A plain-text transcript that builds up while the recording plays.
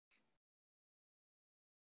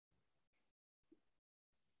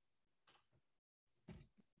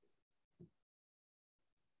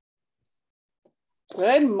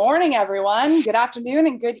Good morning, everyone. Good afternoon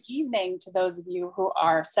and good evening to those of you who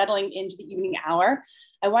are settling into the evening hour.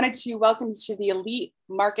 I wanted to welcome you to the Elite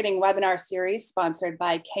Marketing Webinar Series sponsored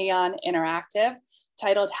by Kaon Interactive,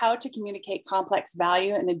 titled How to Communicate Complex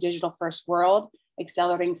Value in a Digital First World,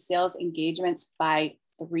 Accelerating Sales Engagements by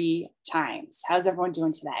 3 times. How's everyone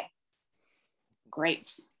doing today? Great,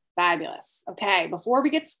 fabulous. Okay, before we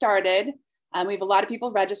get started, we have a lot of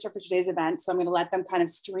people registered for today's event, so I'm going to let them kind of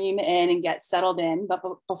stream in and get settled in. But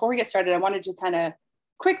before we get started, I wanted to kind of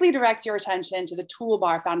quickly direct your attention to the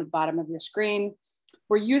toolbar found at the bottom of your screen.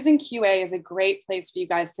 We're using QA as a great place for you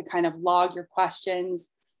guys to kind of log your questions,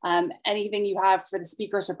 anything you have for the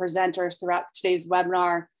speakers or presenters throughout today's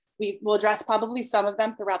webinar. We will address probably some of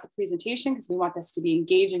them throughout the presentation because we want this to be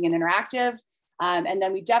engaging and interactive. And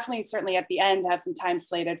then we definitely, certainly at the end, have some time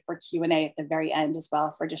slated for Q&A at the very end as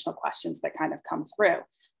well for additional questions that kind of come through.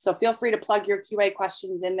 So feel free to plug your QA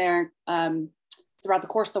questions in there throughout the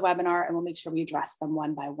course of the webinar, and we'll make sure we address them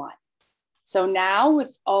one by one. So now,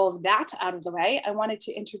 with all of that out of the way, I wanted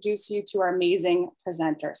to introduce you to our amazing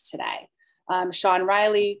presenters today. Sean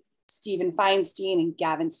Riley, Stephen Feinstein, and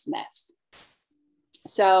Gavin Smith.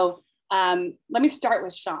 So let me start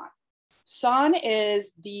with Sean. Sean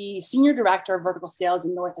is the Senior Director of Vertical Sales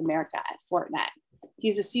in North America at Fortinet.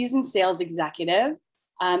 He's a seasoned sales executive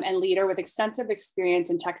and leader with extensive experience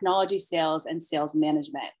in technology sales and sales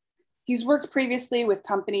management. He's worked previously with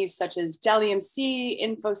companies such as Dell EMC,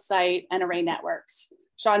 InfoSight, and Array Networks.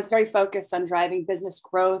 Sean's very focused on driving business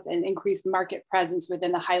growth and increased market presence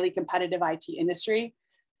within the highly competitive IT industry.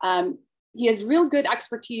 He has real good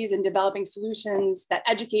expertise in developing solutions that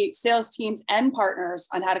educate sales teams and partners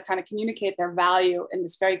on how to kind of communicate their value in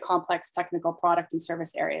this very complex technical product and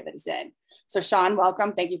service area that he's in. So Sean,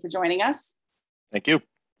 welcome. Thank you for joining us. Thank you.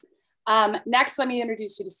 Next, let me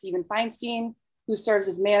introduce you to Stephen Feinstein, who serves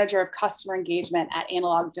as Manager of Customer Engagement at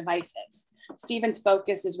Analog Devices. Stephen's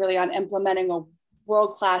focus is really on implementing a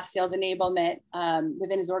world-class sales enablement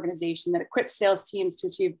within his organization that equips sales teams to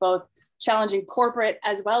achieve both challenging corporate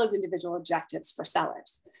as well as individual objectives for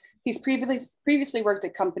sellers. He's previously worked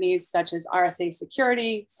at companies such as RSA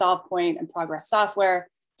Security, SolvePoint, and Progress Software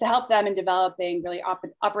to help them in developing really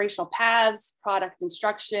operational paths, product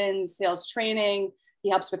instructions, sales training.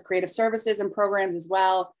 He helps with creative services and programs as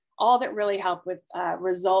well, all that really help with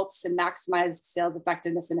results and maximize sales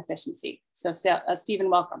effectiveness and efficiency. So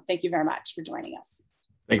Stephen, welcome. Thank you very much for joining us.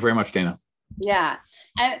 Thank you very much, Dana. Yeah,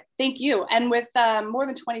 and thank you. And with more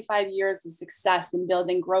than 25 years of success in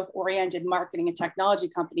building growth-oriented marketing and technology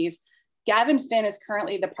companies, Gavin Finn is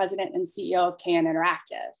currently the president and CEO of Kaon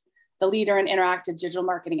Interactive, the leader in interactive digital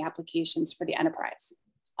marketing applications for the enterprise.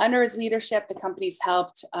 Under his leadership, the company's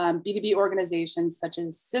helped B2B organizations such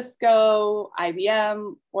as Cisco,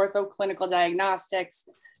 IBM, Ortho Clinical Diagnostics,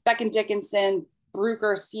 Becton Dickinson,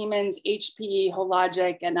 Bruker, Siemens, HP,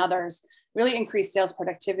 Hologic, and others really increase sales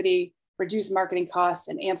productivity, reduce marketing costs,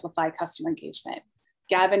 and amplify customer engagement.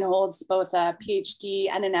 Gavin holds both a PhD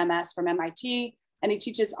and an MS from MIT, and he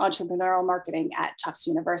teaches entrepreneurial marketing at Tufts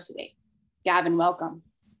University. Gavin, welcome.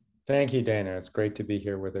 Thank you, Dana. It's great to be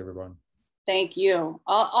here with everyone. Thank you.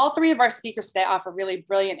 All 3 of our speakers today offer really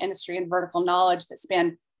brilliant industry and vertical knowledge that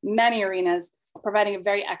span many arenas, providing a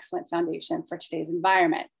very excellent foundation for today's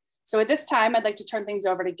environment. So at this time, I'd like to turn things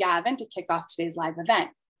over to Gavin to kick off today's live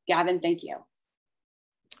event. Gavin, thank you.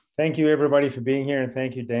 Thank you, everybody, for being here. And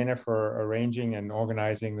thank you, Dana, for arranging and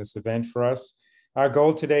organizing this event for us. Our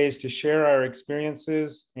goal today is to share our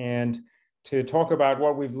experiences and to talk about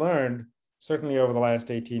what we've learned, certainly over the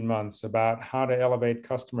last 18 months, about how to elevate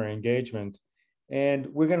customer engagement. And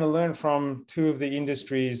we're going to learn from 2 of the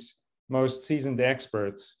industry's most seasoned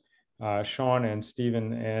experts, Sean and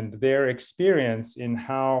Stephen, and their experience in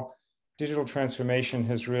how digital transformation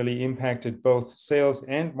has really impacted both sales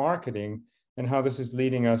and marketing, and how this is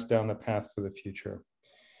leading us down the path for the future.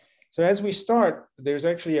 So as we start, there's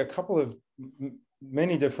actually a couple of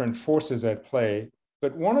many different forces at play,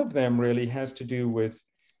 but one of them really has to do with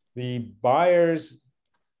the buyer's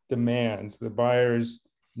demands, the buyer's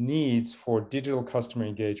needs for digital customer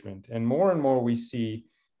engagement. And more we see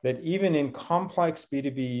that even in complex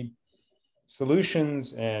B2B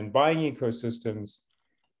solutions and buying ecosystems,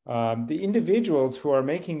 the individuals who are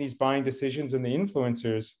making these buying decisions and the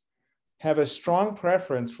influencers have a strong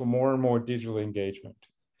preference for more and more digital engagement.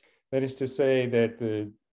 That is to say that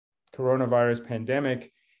the coronavirus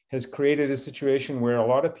pandemic has created a situation where a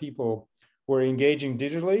lot of people were engaging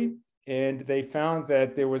digitally, and they found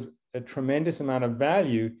that there was a tremendous amount of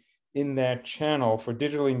value in that channel for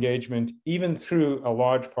digital engagement, even through a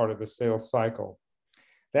large part of the sales cycle.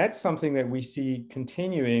 That's something that we see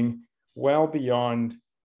continuing well beyond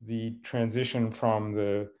the transition from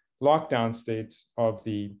the lockdown states of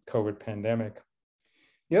the COVID pandemic.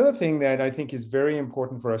 The other thing that I think is very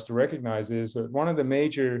important for us to recognize is that one of the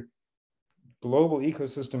major global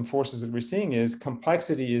ecosystem forces that we're seeing is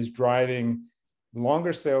complexity is driving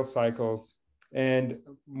longer sales cycles and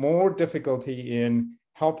more difficulty in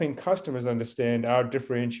helping customers understand our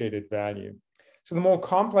differentiated value. So the more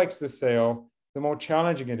complex the sale, the more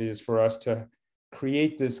challenging it is for us to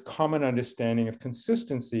create this common understanding of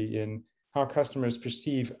consistency in how customers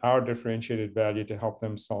perceive our differentiated value to help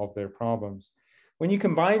them solve their problems. When you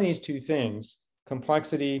combine these two things,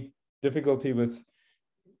 complexity, difficulty with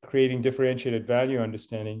creating differentiated value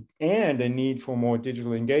understanding, and a need for more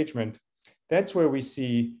digital engagement, that's where we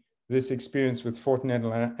see this experience with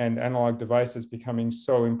Fortinet and Analog Devices becoming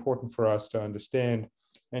so important for us to understand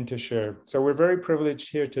and to share. So we're very privileged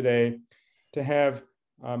here today to have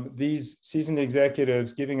these seasoned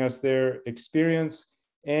executives giving us their experience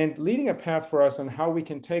and leading a path for us on how we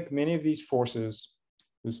can take many of these forces,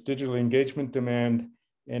 this digital engagement demand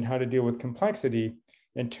and how to deal with complexity,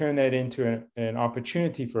 and turn that into an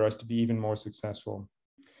opportunity for us to be even more successful.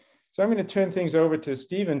 So I'm going to turn things over to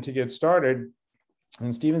Stephen to get started.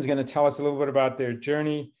 And Stephen's going to tell us a little bit about their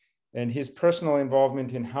journey and his personal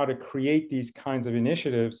involvement in how to create these kinds of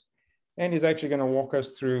initiatives. And he's actually going to walk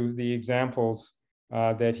us through the examples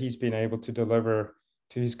that he's been able to deliver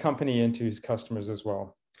to his company and to his customers as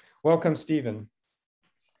well. Welcome, Stephen.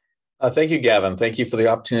 Thank you, Gavin. Thank you for the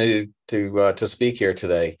opportunity to speak here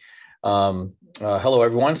today. Hello,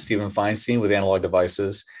 everyone. Stephen Feinstein with Analog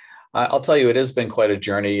Devices. I'll tell you, it has been quite a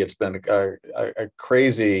journey. It's been a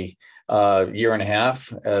crazy year and a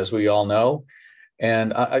half, as we all know.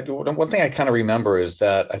 And one thing I kind of remember is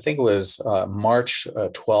that I think it was March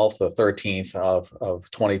 12th or 13th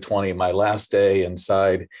of 2020, my last day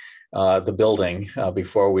inside the building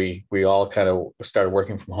before we all kind of started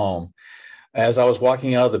working from home. As I was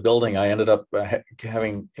walking out of the building, I ended up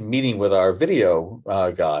having a meeting with our video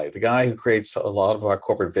guy, the guy who creates a lot of our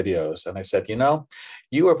corporate videos. And I said, you know,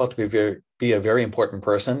 you are about to be a very important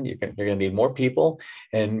person. You're going to need more people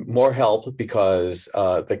and more help because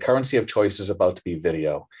the currency of choice is about to be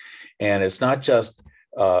video. And it's not just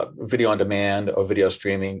video on demand or video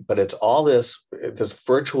streaming, but it's all this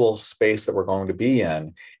virtual space that we're going to be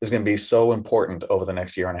in is going to be so important over the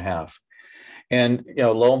next year and a half. And, you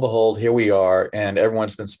know, lo and behold, here we are, and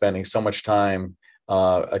everyone's been spending so much time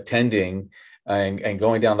attending and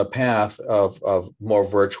going down the path of more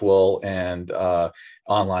virtual and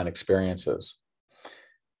online experiences.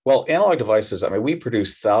 Well, Analog Devices, I mean, we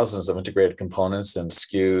produce thousands of integrated components and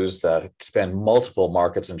SKUs that span multiple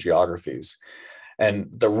markets and geographies. And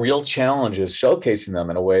the real challenge is showcasing them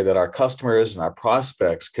in a way that our customers and our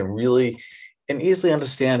prospects can really and easily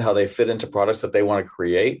understand how they fit into products that they want to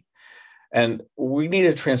create. And we need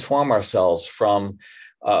to transform ourselves from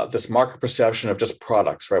this market perception of just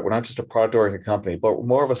products, right? We're not just a product-oriented company, but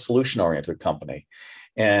more of a solution-oriented company.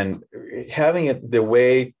 And having it a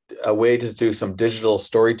way to do some digital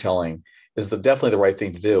storytelling is definitely the right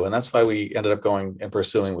thing to do. And that's why we ended up going and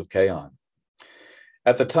pursuing with K-On.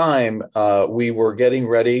 At the time, we were getting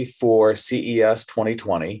ready for CES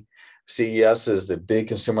 2020. CES is the big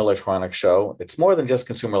consumer electronics show. It's more than just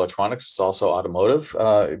consumer electronics. It's also automotive.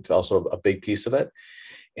 It's also a big piece of it.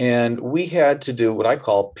 And we had to do what I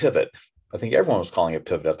call pivot. I think everyone was calling it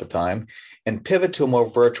pivot at the time, and pivot to a more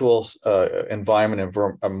virtual environment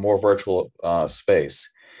and a more virtual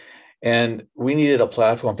space. And we needed a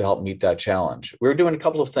platform to help meet that challenge. We were doing a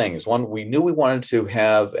couple of things. One, we knew we wanted to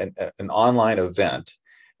have an online event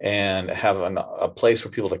and have a place for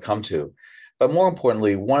people to come to. But more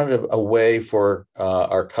importantly, wanted a way for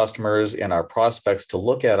our customers and our prospects to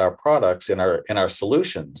look at our products and our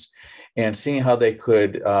solutions and seeing how they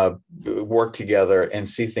could work together and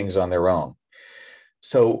see things on their own.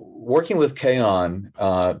 So working with K-On,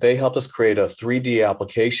 they helped us create a 3D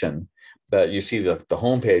application that you see the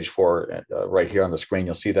homepage for right here on the screen.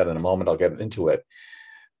 You'll see that in a moment. I'll get into it.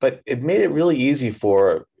 But it made it really easy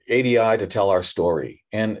for ADI to tell our story,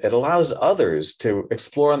 and it allows others to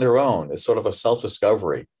explore on their own. It's sort of a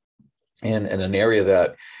self-discovery in an area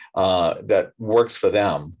that works for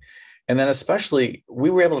them. And then especially, we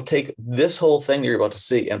were able to take this whole thing that you're about to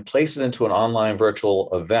see and place it into an online virtual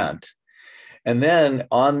event. And then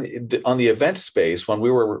on the event space, when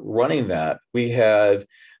we were running that, we had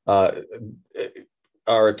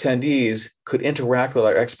our attendees could interact with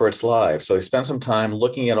our experts live. So they spent some time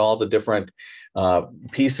looking at all the different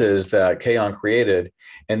pieces that K-On created,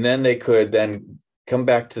 and then they could then come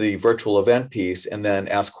back to the virtual event piece and then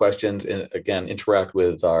ask questions and again, interact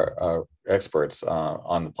with our experts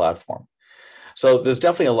on the platform. So there's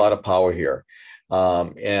definitely a lot of power here.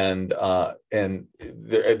 And there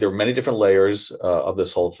are many different layers of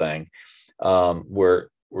this whole thing. We're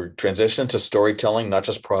transitioning to storytelling, not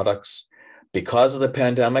just products. Because of the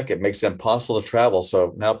pandemic, it makes it impossible to travel.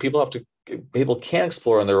 So now people can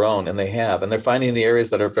explore on their own, and they're finding the areas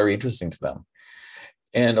that are very interesting to them.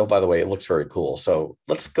 And oh, by the way, it looks very cool. So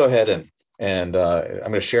let's go ahead and I'm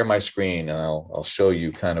going to share my screen, and I'll show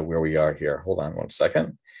you kind of where we are here. Hold on one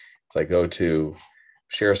second. So I go to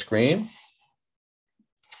share screen.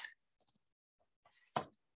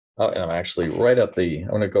 Oh, and I'm actually right at I'm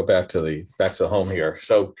going to go back to home here.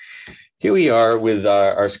 So here we are with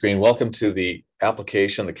our screen. Welcome to the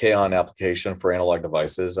application, the K-On application for Analog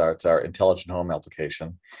Devices. It's our intelligent home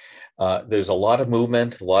application. There's a lot of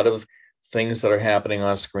movement, a lot of things that are happening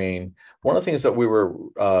on screen. One of the things that we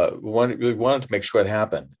wanted to make sure that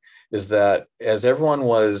happened is that as everyone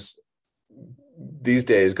was these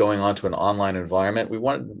days going on to an online environment, we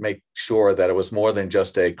wanted to make sure that it was more than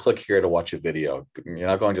just a click here to watch a video. You're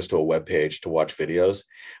not going just to a web page to watch videos.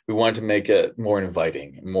 We wanted to make it more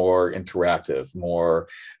inviting, more interactive, more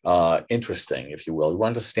interesting, if you will. We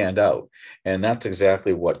wanted to stand out. And that's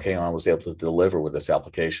exactly what K-On was able to deliver with this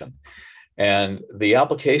application. And the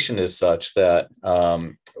application is such that,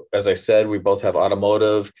 as I said, we both have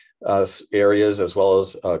automotive areas as well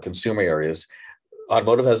as consumer areas.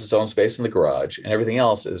 Automotive has its own space in the garage, and everything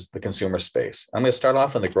else is the consumer space. I'm going to start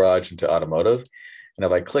off in the garage into automotive. And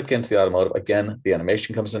if I click into the automotive, again, the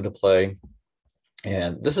animation comes into play.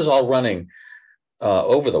 And this is all running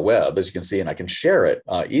over the web, as you can see, and I can share it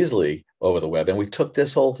easily over the web. And we took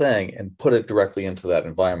this whole thing and put it directly into that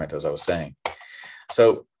environment, as I was saying.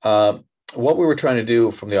 So what we were trying to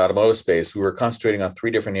do from the automotive space, we were concentrating on 3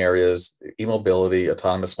 different areas: e-mobility,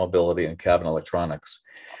 autonomous mobility, and cabin electronics.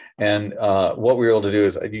 And what we were able to do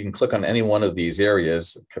is you can click on any one of these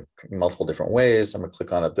areas in multiple different ways. I'm going to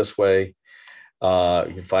click on it this way.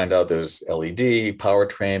 You can find out there's LED,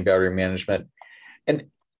 powertrain, battery management. And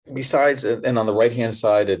besides, and on the right-hand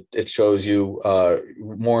side, it shows you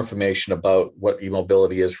more information about what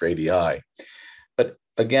e-mobility is for ADI. But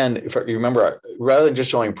again, if you remember, rather than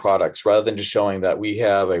just showing products, rather than just showing that we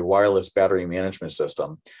have a wireless battery management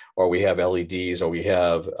system, or we have LEDs, or we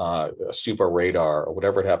have a super radar, or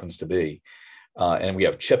whatever it happens to be, and we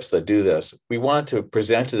have chips that do this, we want to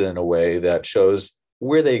present it in a way that shows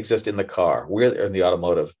where they exist in the car, where they're in the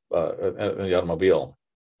automobile,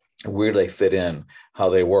 where they fit in, how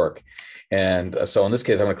they work. And so in this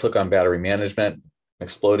case, I'm going to click on battery management,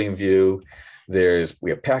 exploding view.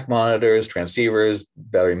 We have pack monitors, transceivers,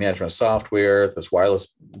 battery management software, the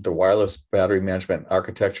wireless battery management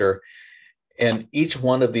architecture. And each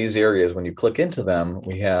one of these areas, when you click into them,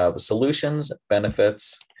 we have solutions,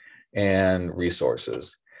 benefits, and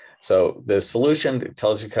resources. So the solution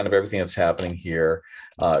tells you kind of everything that's happening here,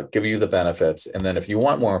 give you the benefits. And then if you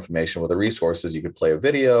want more information with the resources, you could play a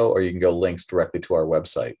video, or you can go links directly to our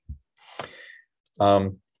website.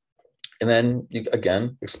 And then,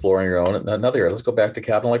 again, exploring your own. Another area, let's go back to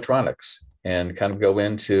cabin electronics and kind of go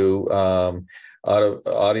into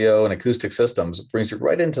audio and acoustic systems. It brings you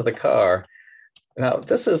right into the car. Now,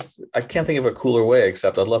 I can't think of a cooler way,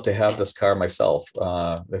 except I'd love to have this car myself.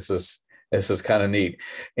 This is kind of neat.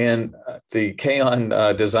 And the K-On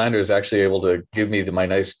designer is actually able to give me my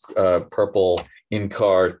nice purple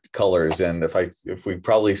in-car colors. And if we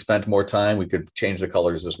probably spent more time, we could change the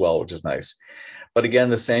colors as well, which is nice. But again,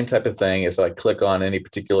 the same type of thing is I click on any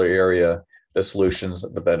particular area, the solutions,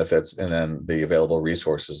 the benefits, and then the available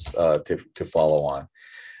resources to follow on.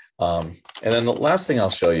 And then the last thing I'll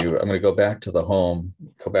show you, I'm going to go back to home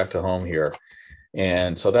here.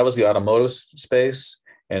 And so that was the automotive space.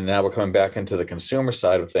 And now we're coming back into the consumer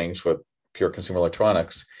side of things with pure consumer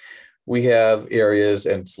electronics. We have areas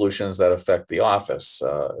and solutions that affect the office.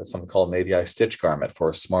 It's something called an ADI stitch garment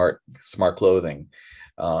for smart clothing.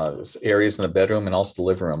 Areas in the bedroom and also the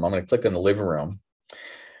living room. I'm going to click on the living room.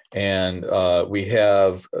 And we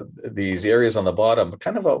have these areas on the bottom,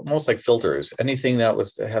 kind of almost like filters. Anything that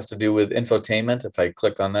has to do with infotainment, if I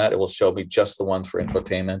click on that, it will show me just the ones for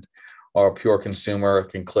infotainment. Or pure consumer,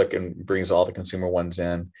 can click and brings all the consumer ones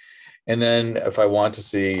in. And then if I want to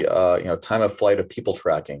see, time of flight of people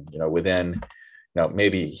tracking, within,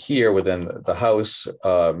 maybe here within the house,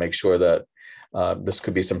 make sure that this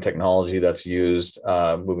could be some technology that's used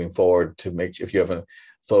moving forward to make, if you have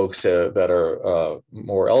folks that are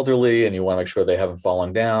more elderly and you want to make sure they haven't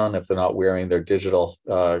fallen down, if they're not wearing their digital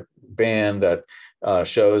band that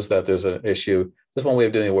shows that there's an issue. There's one way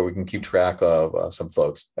of doing it where we can keep track of some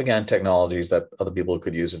folks. Again, technologies that other people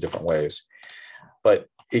could use in different ways. But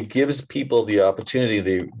it gives people the opportunity,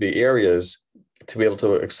 the areas to be able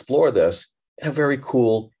to explore this in a very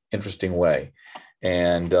cool, interesting way.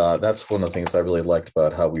 And that's one of the things I really liked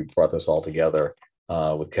about how we brought this all together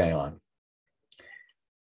with Kaon.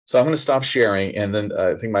 So I'm going to stop sharing. And then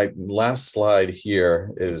I think my last slide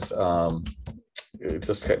here is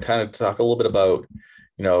just kind of talk a little bit about,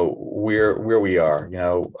 where we are.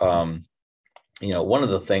 One of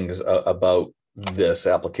the things about this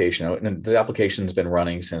application, and the application's been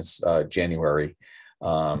running since January,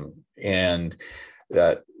 and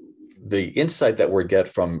that the insight that we get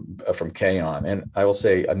from Kaon, and I will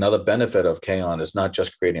say another benefit of Kaon is not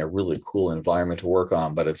just creating a really cool environment to work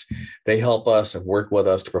on, but they help us and work with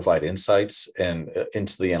us to provide insights and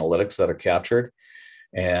into the analytics that are captured.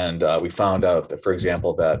 And we found out that, for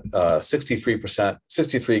example, that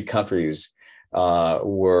 63 countries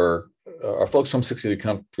folks from 63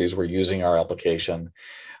 countries were using our application.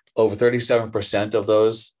 Over 37% of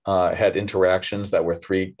those had interactions that were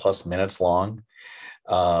 3+ minutes long.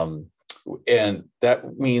 And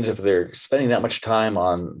that means if they're spending that much time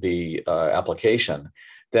on the application,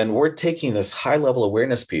 then we're taking this high level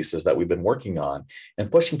awareness pieces that we've been working on and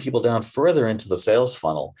pushing people down further into the sales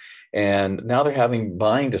funnel. And now they're having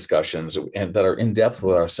buying discussions that are in depth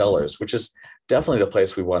with our sellers, which is definitely the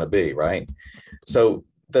place we want to be, right? So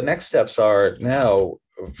the next steps are now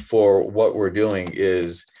for what we're doing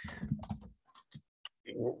is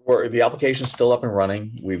the application is still up and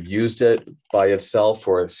running. We've used it by itself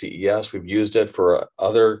for CES. We've used it for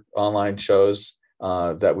other online shows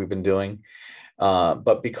that we've been doing.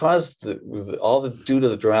 But because due to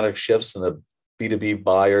the dramatic shifts in the B2B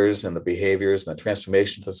buyers and the behaviors and the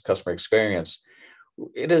transformation to this customer experience,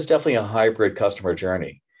 it is definitely a hybrid customer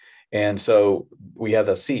journey. And so we have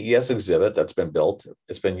the CES exhibit that's been built.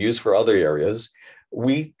 It's been used for other areas.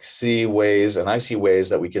 We see ways, and I see ways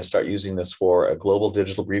that we can start using this for a global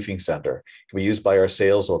digital briefing center. It can be used by our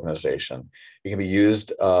sales organization. It can be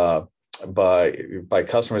used by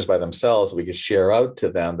customers by themselves. We could share out to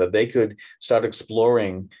them that they could start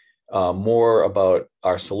exploring more about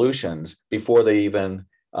our solutions before they even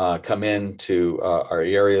come into our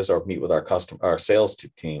areas or meet with our sales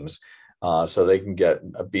teams, so they can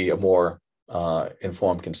be a more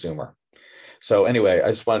informed consumer. So anyway, I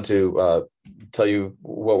just wanted to tell you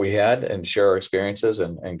what we had and share our experiences.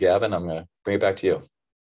 And Gavin, I'm going to bring it back to you.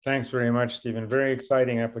 Thanks very much, Stephen. Very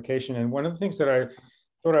exciting application. And one of the things that I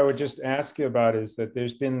thought I would just ask you about is that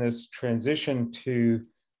there's been this transition to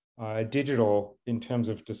digital in terms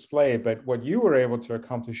of display, but what you were able to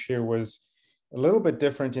accomplish here was a little bit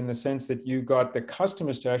different in the sense that you got the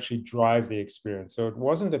customers to actually drive the experience. So it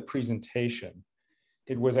wasn't a presentation.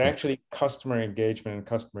 It was actually customer engagement and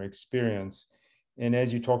customer experience. And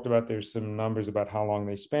as you talked about, there's some numbers about how long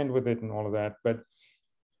they spend with it and all of that. But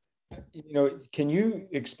can you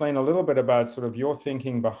explain a little bit about sort of your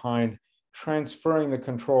thinking behind transferring the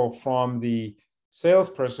control from the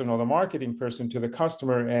salesperson or the marketing person to the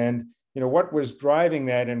customer, and what was driving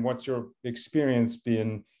that, and what's your experience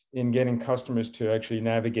been in getting customers to actually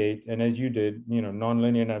navigate, and as you did,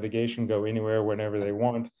 nonlinear navigation, go anywhere, whenever they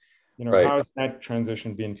want. Right. How has that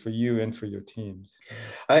transition been for you and for your teams?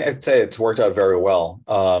 I'd say it's worked out very well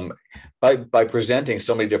by presenting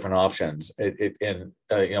so many different options. One of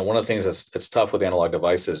the things that's tough with Analog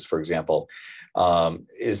Devices, for example,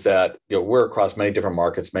 is that we're across many different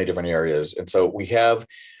markets, many different areas, and so we have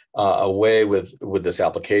a way with this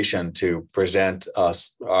application to present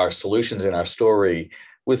our solutions and our story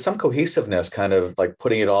with some cohesiveness, kind of like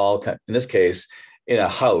putting it all, in this case, in a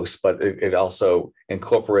house, but it also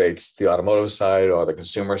incorporates the automotive side or the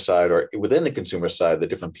consumer side, or within the consumer side, the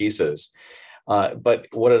different pieces. But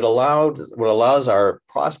what allows our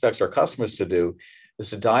prospects, our customers to do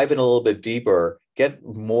is to dive in a little bit deeper, get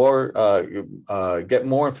more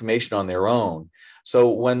information on their own.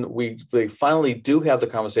 So when they finally do have the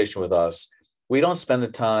conversation with us, we don't spend the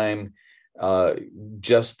time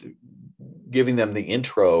just giving them the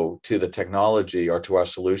intro to the technology or to our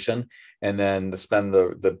solution, and then spend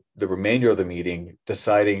the remainder of the meeting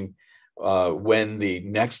deciding when the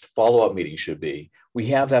next follow-up meeting should be. We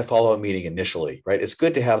have that follow-up meeting initially, right? It's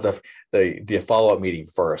good to have the follow-up meeting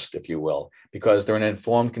first, if you will, because they're an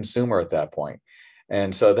informed consumer at that point.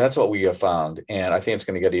 And so that's what we have found. And I think it's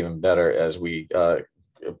going to get even better as we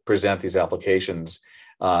present these applications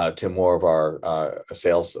to more of our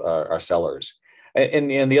sellers.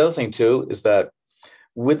 And the other thing too is that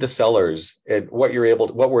with the sellers, what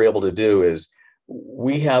we're able to do is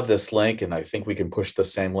we have this link, and I think we can push the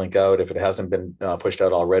same link out if it hasn't been pushed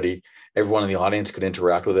out already. Everyone in the audience could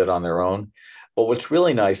interact with it on their own. But what's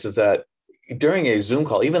really nice is that during a Zoom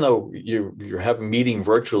call, even though you have a meeting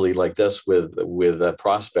virtually like this with a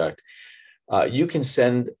prospect, you can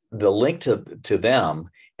send the link to them,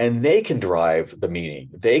 and they can drive the meeting.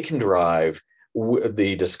 They can drive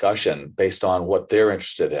the discussion based on what they're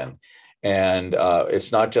interested in. And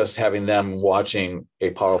it's not just having them watching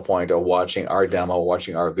a PowerPoint or watching our demo,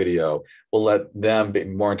 watching our video. We'll let them be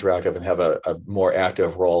more interactive and have a more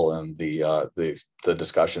active role in the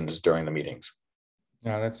discussions during the meetings.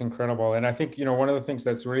 Yeah, that's incredible. And I think, one of the things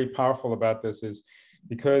that's really powerful about this is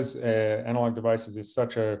because Analog Devices is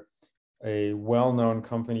such a well-known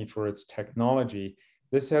company for its technology,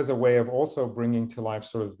 this has a way of also bringing to life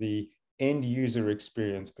sort of the end user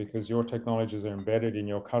experience, because your technologies are embedded in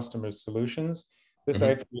your customers' solutions. This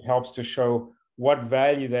actually helps to show what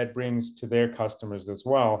value that brings to their customers as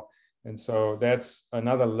well. And so that's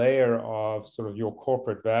another layer of sort of your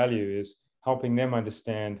corporate value, is helping them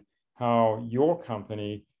understand how your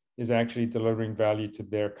company is actually delivering value to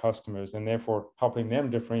their customers, and therefore helping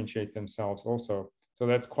them differentiate themselves also. So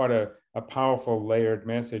that's quite a powerful layered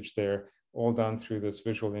message there, all done through this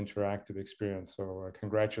visual interactive experience. So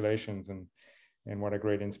congratulations, and what a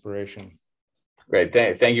great inspiration. Great,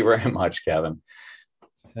 thank you very much, Kevin.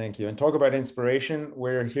 Thank you. And talk about inspiration,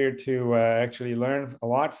 we're here to actually learn a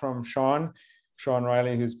lot from Sean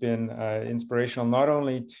Riley, who's been inspirational not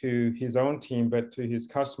only to his own team, but to his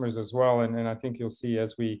customers as well. And I think you'll see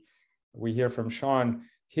as we hear from Sean,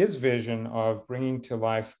 his vision of bringing to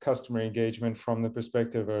life customer engagement from the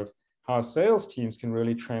perspective of how sales teams can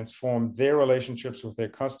really transform their relationships with their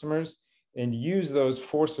customers and use those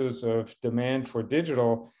forces of demand for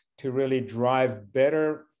digital to really drive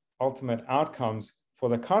better ultimate outcomes for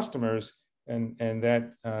the customers. And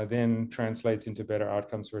that then translates into better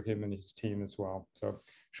outcomes for him and his team as well. So,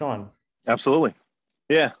 Sean. Absolutely.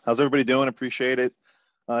 Yeah. How's everybody doing? Appreciate it.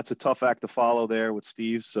 It's a tough act to follow there with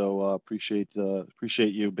Steve. So appreciate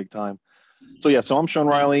you big time. So yeah, so I'm Sean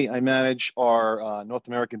Riley. I manage our North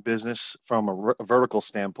American business from a vertical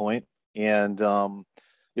standpoint. And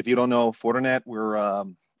if you don't know Fortinet, we're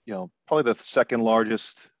probably the second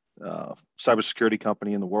largest cybersecurity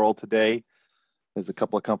company in the world today. There's a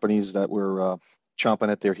couple of companies that we're chomping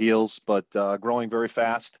at their heels, but growing very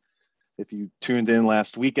fast. If you tuned in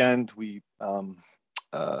last weekend, we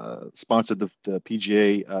sponsored the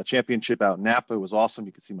PGA Championship out in Napa. It was awesome.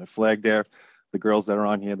 You can see my flag there. The girls that are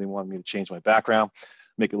on here, they wanted me to change my background,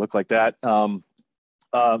 make it look like that. My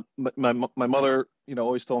mother,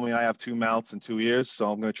 always told me I have two mouths and two ears, so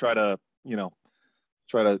I'm going to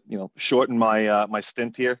try to shorten my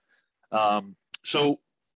stint here. So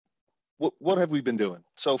what have we been doing?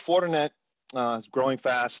 So Fortinet is growing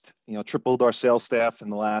fast. Tripled our sales staff in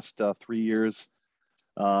the last 3 years.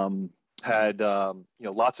 Had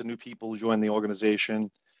lots of new people join the organization.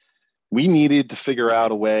 We needed to figure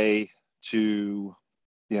out a way to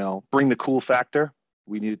bring the cool factor.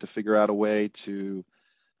 We needed to figure out a way to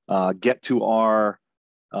get to our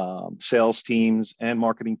sales teams and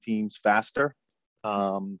marketing teams faster.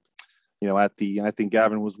 I think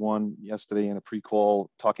Gavin was one yesterday in a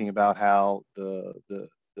pre-call talking about how the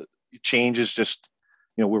change is just,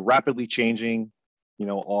 we're rapidly changing,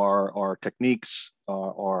 our techniques,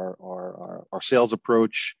 our sales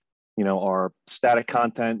approach, our static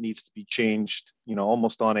content needs to be changed,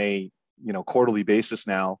 almost on a, quarterly basis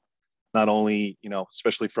now, not only,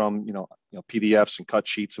 especially from, PDFs and cut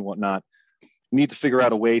sheets and whatnot. We need to figure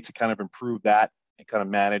out a way to kind of improve that and kind of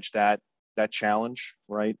manage that challenge,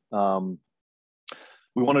 right?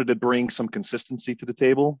 We wanted to bring some consistency to the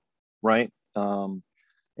table, right? And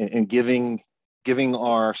giving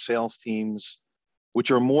our sales teams,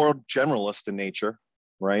 which are more generalist in nature,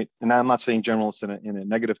 right? And I'm not saying generalist in a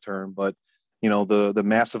negative term, but the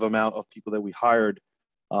massive amount of people that we hired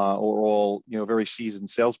are all very seasoned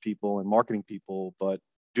salespeople and marketing people, but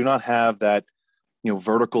do not have that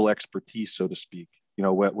vertical expertise, so to speak.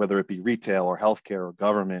 Whether it be retail or healthcare or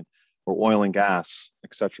government or oil and gas,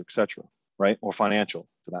 et cetera, right? Or financial,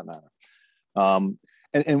 for that matter.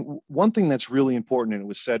 And one thing that's really important, and it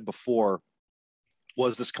was said before,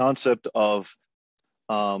 was this concept of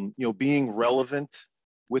being relevant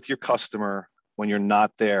with your customer when you're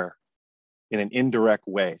not there in an indirect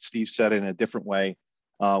way. Steve said it in a different way,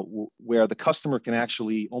 where the customer can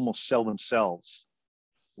actually almost sell themselves,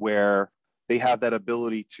 where they have that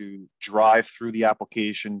ability to drive through the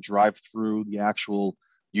application, drive through the actual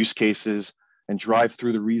use cases, and drive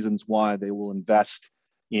through the reasons why they will invest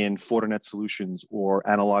in Fortinet solutions or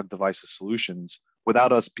Analog Devices solutions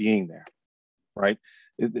without us being there, right?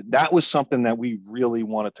 That was something that we really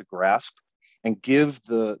wanted to grasp and give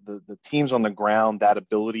the teams on the ground that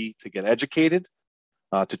ability to get educated,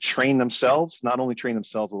 to train themselves, not only train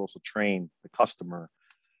themselves, but also train the customer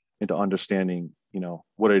into understanding,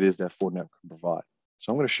 what it is that Fortinet can provide.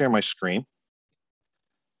 So I'm going to share my screen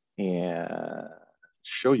and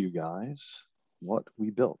show you guys what we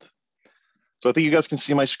built. So I think you guys can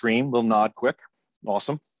see my screen. Little nod quick.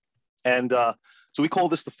 Awesome. And so we call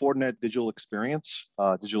this the Fortinet digital experience,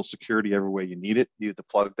 digital security every way you need it. You have to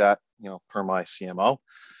plug that, per my CMO.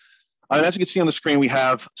 And as you can see on the screen, we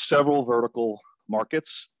have several vertical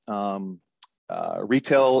markets.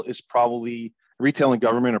 Retail and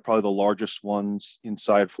government are probably the largest ones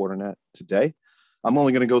inside Fortinet today. I'm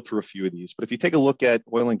only going to go through a few of these, but if you take a look at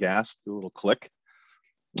oil and gas, do a little click,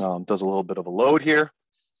 does a little bit of a load here.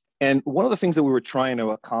 And one of the things that we were trying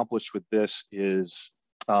to accomplish with this is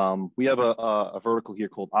we have a vertical here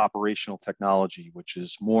called operational technology, which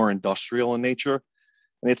is more industrial in nature.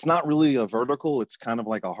 And it's not really a vertical, it's kind of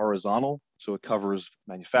like a horizontal. So it covers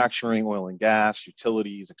manufacturing, oil and gas,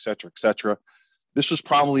 utilities, et cetera, et cetera. This was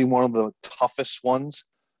probably one of the toughest ones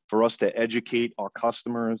for us to educate our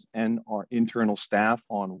customers and our internal staff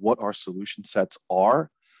on what our solution sets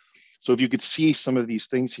are. So if you could see some of these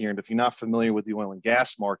things here, and if you're not familiar with the oil and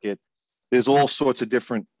gas market, there's all sorts of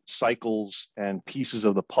different cycles and pieces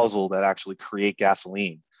of the puzzle that actually create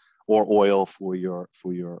gasoline or oil for your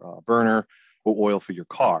burner or oil for your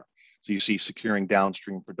car. So you see securing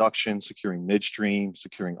downstream production, securing midstream,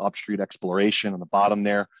 securing upstream exploration on the bottom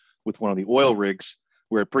there with one of the oil rigs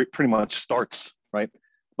where it pretty much starts, right?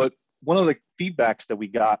 But one of the feedbacks that we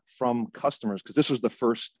got from customers, because this was the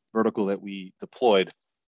first vertical that we deployed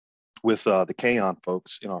with the Kaon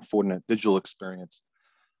folks in our Fortinet digital experience,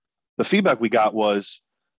 the feedback we got was,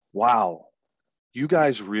 wow, you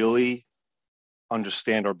guys really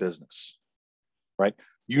understand our business, right?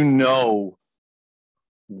 You know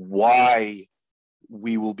why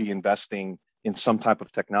we will be investing in some type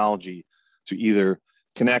of technology to either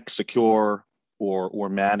connect, secure, or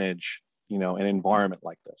manage, an environment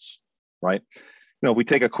like this, right? If we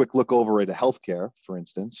take a quick look over at healthcare, for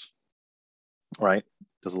instance, right?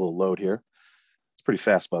 Does a little load here. It's pretty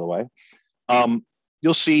fast, by the way.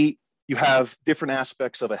 You'll see you have different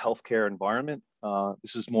aspects of a healthcare environment.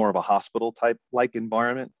 This is more of a hospital type like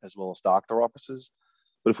environment as well as doctor offices.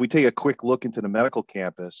 But if we take a quick look into the medical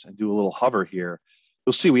campus and do a little hover here,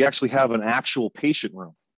 you'll see we actually have an actual patient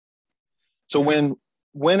room. So when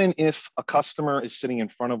and if a customer is sitting in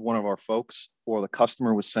front of one of our folks, or the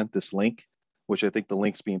customer was sent this link, which I think the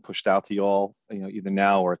link's being pushed out to you all, either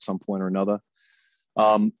now or at some point or another,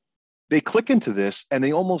 they click into this and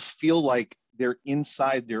they almost feel like they're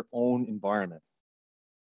inside their own environment.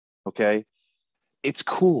 Okay, it's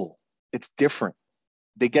cool. It's different.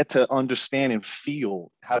 They get to understand and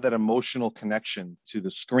feel, have that emotional connection to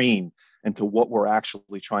the screen and to what we're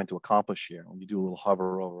actually trying to accomplish here. When you do a little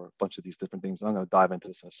hover over a bunch of these different things, I'm going to dive into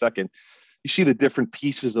this in a second. You see the different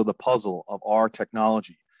pieces of the puzzle of our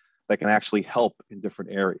technology that can actually help in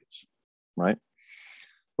different areas, right?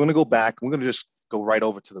 We're going to go back. We're going to just go right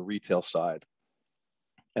over to the retail side.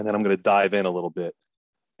 And then I'm going to dive in a little bit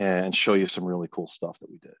and show you some really cool stuff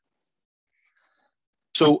that we did.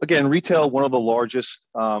 So again, retail, one of the largest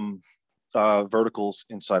verticals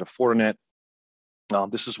inside of Fortinet.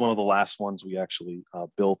 This is one of the last ones we actually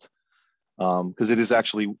built because it is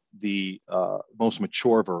actually the most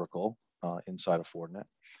mature vertical inside of Fortinet.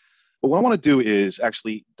 But what I want to do is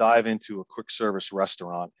actually dive into a quick service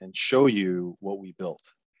restaurant and show you what we built.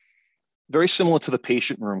 Very similar to the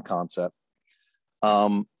patient room concept,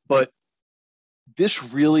 but this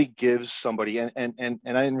really gives somebody, and I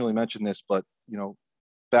didn't really mention this, but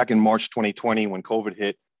back in March 2020 when COVID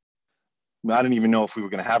hit, I didn't even know if we were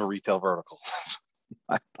going to have a retail vertical.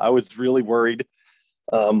 I was really worried,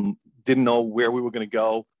 didn't know where we were going to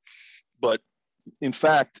go. But in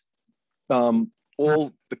fact,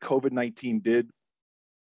 all the COVID-19 did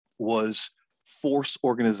was force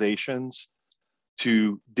organizations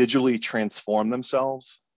to digitally transform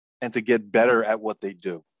themselves and to get better at what they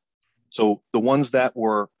do. So the ones that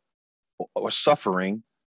were suffering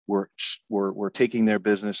were taking their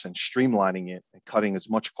business and streamlining it and cutting as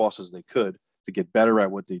much cost as they could to get better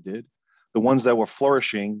at what they did. The ones that were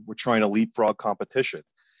flourishing were trying to leapfrog competition.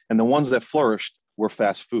 And the ones that flourished were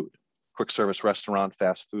fast food, quick service restaurant,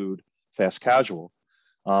 fast food, fast casual.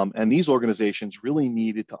 And these organizations really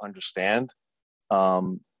needed to understand,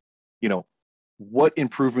 what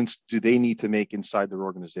improvements do they need to make inside their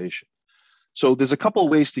organization. So there's a couple of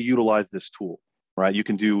ways to utilize this tool, right? You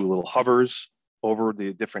can do little hovers over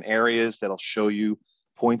the different areas that'll show you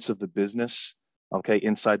points of the business, okay,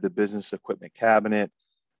 inside the business equipment cabinet.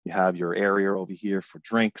 You have your area over here for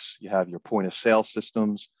drinks. You have your point of sale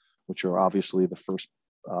systems, which are obviously the first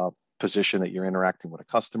position that you're interacting with a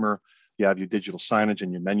customer. You have your digital signage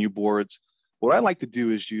and your menu boards. What I like to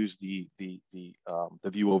do is use the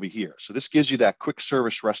view over here. So this gives you that quick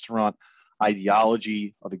service restaurant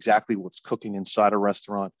ideology of exactly what's cooking inside a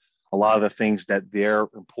restaurant. a lot of the things that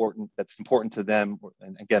that's important to them.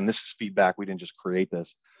 And again, this is feedback. We didn't just create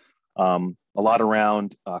this. A lot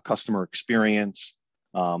around customer experience,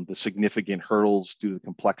 the significant hurdles due to the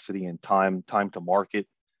complexity and time to market,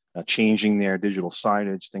 changing their digital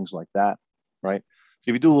signage, things like that, right? So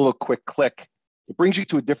if you do a little quick click, it brings you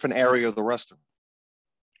to a different area of the restaurant,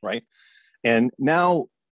 right? And now,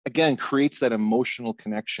 again, creates that emotional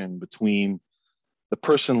connection between the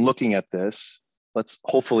person looking at this.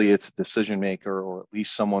 Hopefully it's a decision maker, or at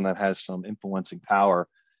least someone that has some influencing power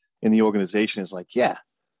in the organization, is like, yeah,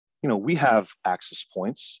 we have access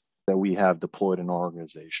points that we have deployed in our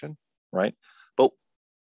organization, right? But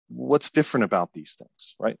what's different about these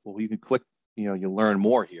things, right? Well, you can click, you learn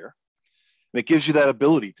more here. And it gives you that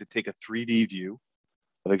ability to take a 3D view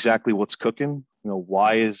of exactly what's cooking.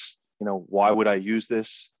 Why would I use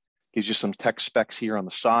this? Gives you some tech specs here on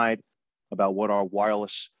the side about what our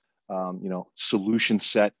wireless, solution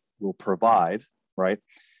set will provide, right?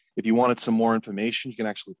 If you wanted some more information, you can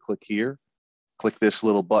actually click here, click this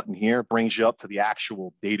little button here. It brings you up to the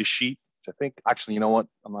actual data sheet, which I think, actually, you know what?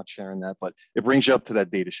 I'm not sharing that, but it brings you up to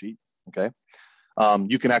that data sheet, okay?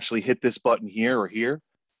 You can actually hit this button here or here,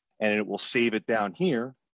 and it will save it down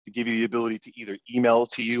here to give you the ability to either email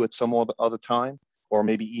it to you at some other time, or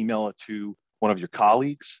maybe email it to one of your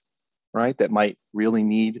colleagues, right? That might really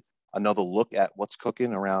need another look at what's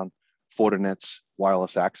cooking around Fortinet's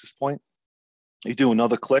wireless access point. You do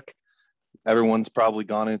another click. Everyone's probably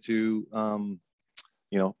gone into,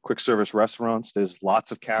 quick service restaurants. There's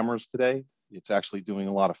lots of cameras today. It's actually doing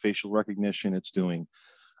a lot of facial recognition. It's doing,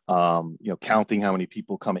 counting how many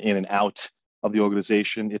people come in and out of the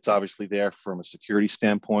organization. It's obviously there from a security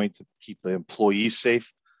standpoint to keep the employees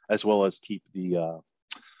safe, as well as keep the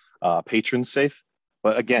patrons safe.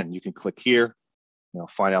 But again, you can click here,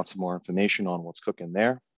 find out some more information on what's cooking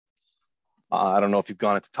there. I don't know if you've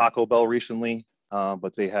gone into Taco Bell recently,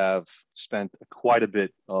 but they have spent quite a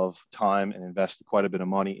bit of time and invested quite a bit of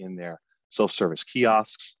money in their self-service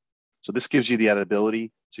kiosks. So this gives you the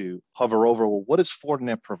ability to hover over, well, what does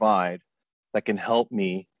Fortinet provide that can help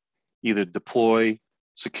me either deploy,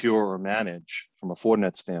 secure, or manage from a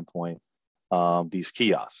Fortinet standpoint these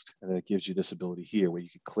kiosks? And then it gives you this ability here where you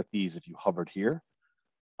can click these if you hovered here.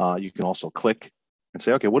 You can also click and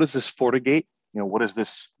say, okay, what is this FortiGate? What is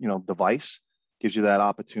this, device? Gives you that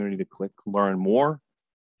opportunity to click, learn more.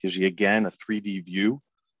 Gives you, again, a 3D view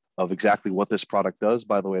of exactly what this product does.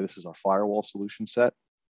 By the way, this is our firewall solution set.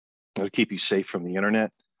 It'll keep you safe from the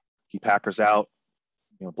internet, keep hackers out,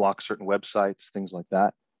 block certain websites, things like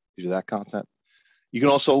that. Gives you that content. You can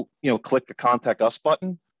also, click the Contact Us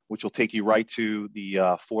button, which will take you right to the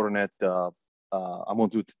Fortinet. I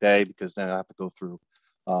won't do it today because then I have to go through,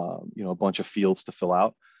 a bunch of fields to fill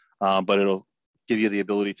out. But it'll give you the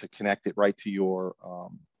ability to connect it right to your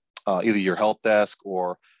either your help desk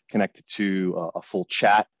or connect it to a full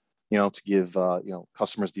chat, to give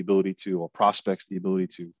customers the ability to, or prospects the ability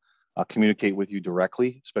to communicate with you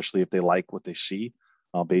directly, especially if they like what they see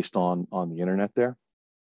based on the internet there,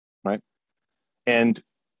 right? And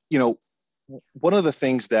one of the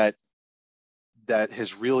things that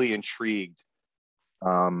has really intrigued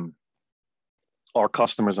our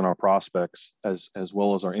customers and our prospects, as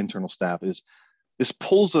well as our internal staff, is this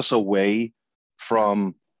pulls us away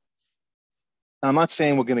from, I'm not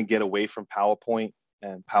saying we're going to get away from PowerPoint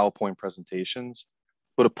and PowerPoint presentations,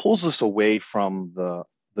 but it pulls us away from the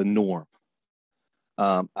norm.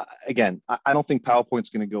 Again, I don't think PowerPoint's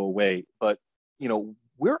going to go away, but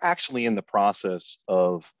we're actually in the process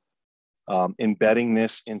of embedding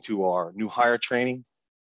this into our new hire training,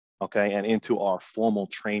 okay, and into our formal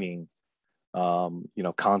training,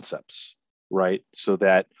 concepts, right? So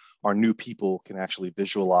that our new people can actually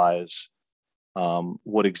visualize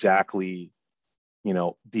what exactly,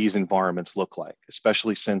 these environments look like,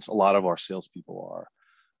 especially since a lot of our salespeople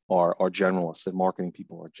are generalists, and marketing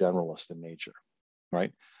people are generalists in nature,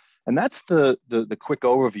 right? And that's the quick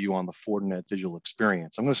overview on the Fortinet digital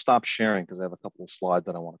experience. I'm going to stop sharing because I have a couple of slides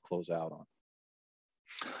that I want to close out on.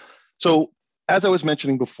 So as I was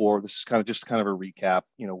mentioning before, this is kind of a recap.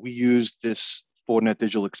 We use this Fortinet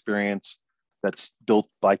digital experience that's built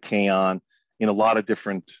by Kaon in a lot of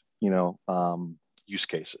different, use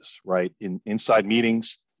cases, right? Inside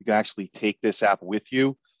meetings, you can actually take this app with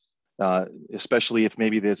you, especially if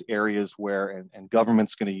maybe there's areas where, and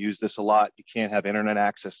government's going to use this a lot, you can't have internet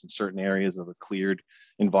access in certain areas of the cleared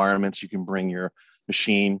environments. You can bring your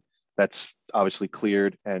machine that's obviously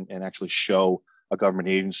cleared and actually show a government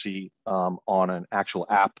agency on an actual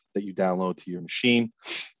app that you download to your machine.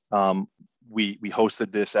 We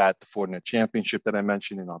hosted this at the Fortinet Championship that I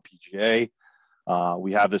mentioned in our PGA.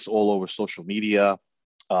 We have this all over social media.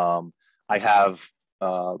 I have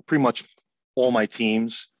pretty much all my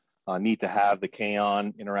teams need to have the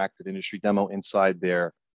Kaon Interactive Industry Demo inside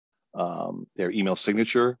their email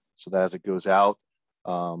signature, so that as it goes out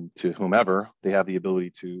to whomever, they have the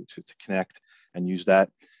ability to connect and use that.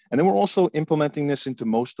 And then we're also implementing this into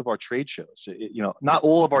most of our trade shows. Not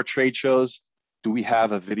all of our trade shows do we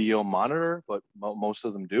have a video monitor, but most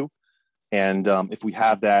of them do. And if we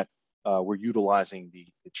have that, we're utilizing the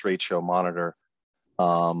trade show monitor,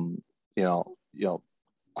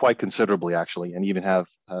 quite considerably actually, and even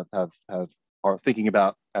are thinking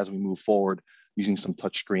about, as we move forward, using some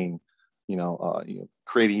touchscreen,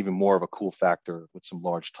 creating even more of a cool factor with some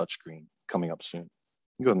large touchscreen coming up soon.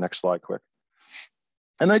 You go to the next slide quick.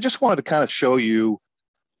 And I just wanted to kind of show you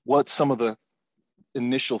what some of the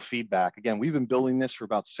initial feedback. Again, we've been building this for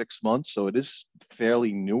about 6 months, so it is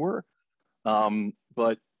fairly newer.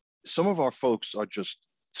 But some of our folks are just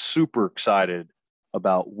super excited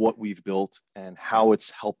about what we've built and how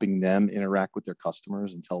it's helping them interact with their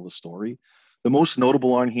customers and tell the story. The most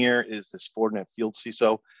notable on here is this Fortinet field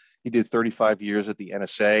CISO. He did 35 years at the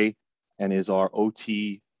NSA and is our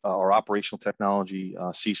OT, our operational technology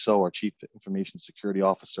CISO, our Chief Information Security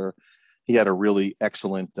Officer. He had a really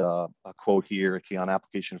excellent quote here. Kaon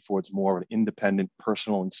application affords more of an independent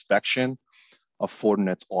personal inspection of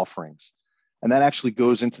Fortinet's offerings. And that actually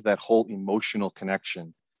goes into that whole emotional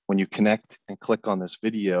connection. When you connect and click on this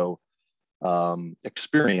video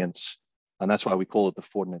experience, and that's why we call it the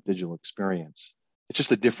Fortinet Digital Experience. It's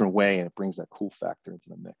just a different way, and it brings that cool factor into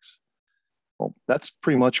the mix. Well, that's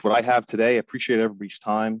pretty much what I have today. I appreciate everybody's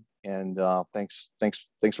time, and thanks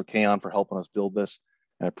for Kaon for helping us build this.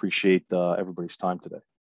 And I appreciate everybody's time today.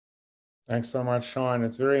 Thanks so much, Sean.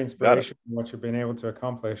 It's very inspirational what you've been able to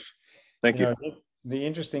accomplish. Thank you. The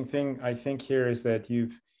interesting thing I think here is that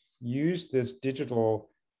you've used this digital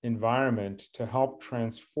environment to help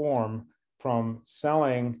transform from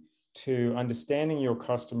selling to understanding your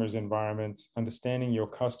customers' environments, understanding your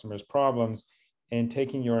customers' problems, and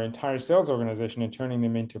taking your entire sales organization and turning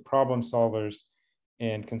them into problem solvers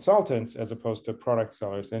and consultants as opposed to product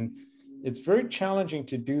sellers. And it's very challenging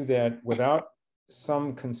to do that without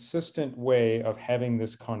some consistent way of having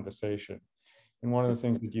this conversation. And one of the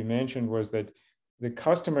things that you mentioned was that the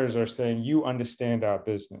customers are saying, you understand our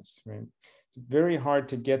business. I mean, it's very hard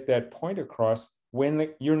to get that point across when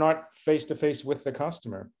you're not face-to-face with the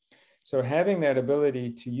customer. So having that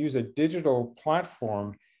ability to use a digital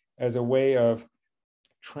platform as a way of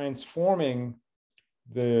transforming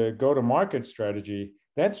the go-to-market strategy,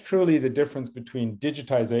 that's truly the difference between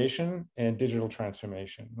digitization and digital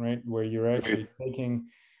transformation, right? Where you're actually taking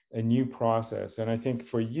a new process. And I think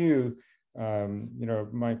for you,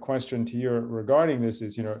 my question to you regarding this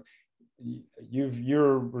is,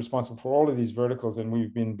 you're responsible for all of these verticals, and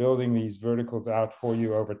we've been building these verticals out for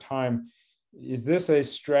you over time. Is this a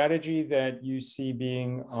strategy that you see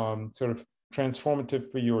being sort of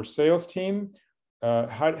transformative for your sales team?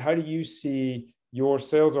 How do you see your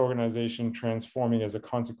sales organization transforming as a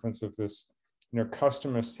consequence of this,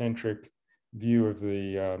 customer-centric view of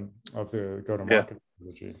the go-to-market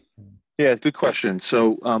strategy? Yeah, good question.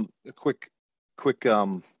 So a quick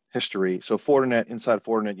history. So Fortinet, inside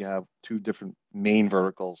Fortinet, you have two different main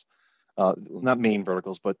verticals. Not main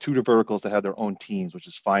verticals, but two verticals that have their own teams, which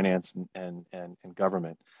is finance and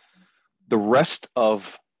government. The rest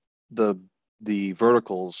of the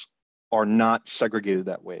verticals are not segregated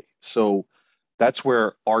that way. So that's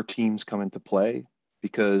where our teams come into play,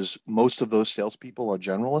 because most of those salespeople are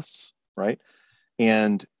generalists, right?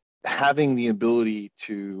 And having the ability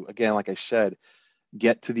to, again, like I said,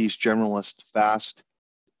 get to these generalists fast,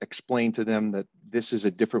 explain to them that this is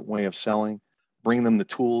a different way of selling, bring them the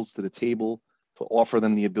tools to the table to offer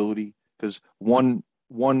them the ability, because one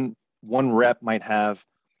rep might have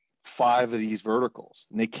 5 of these verticals,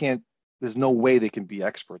 and there's no way they can be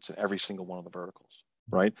experts in every single one of the verticals,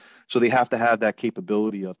 right? So they have to have that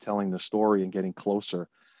capability of telling the story and getting closer.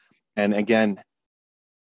 And again,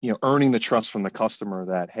 earning the trust from the customer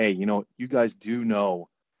that, hey, you guys do know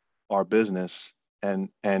our business and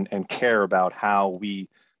care about how we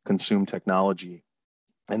consume technology.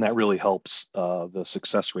 And that really helps the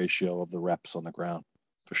success ratio of the reps on the ground,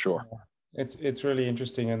 for sure. It's really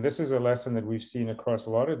interesting. And this is a lesson that we've seen across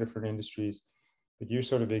a lot of different industries, but you're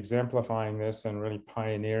sort of exemplifying this and really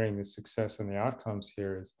pioneering the success and the outcomes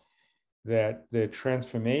here, is that the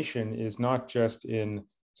transformation is not just in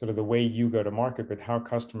sort of the way you go to market, but how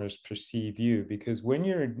customers perceive you. Because when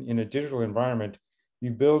you're in a digital environment,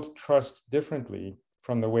 you build trust differently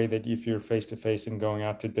from the way that if you're face-to-face and going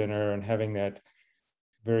out to dinner and having that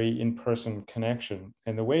very in-person connection.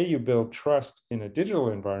 And the way you build trust in a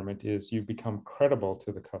digital environment is you become credible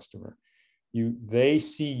to the customer. They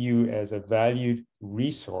see you as a valued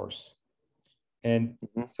resource. And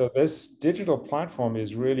so this digital platform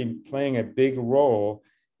is really playing a big role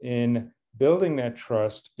in building that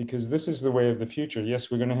trust, because this is the way of the future. Yes,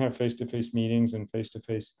 we're going to have face-to-face meetings and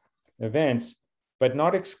face-to-face events, but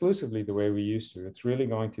not exclusively the way we used to. It's really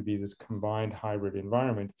going to be this combined hybrid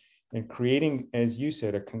environment, and creating, as you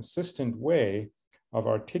said, a consistent way of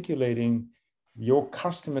articulating your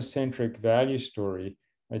customer-centric value story,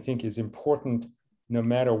 I think is important no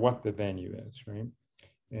matter what the venue is, right?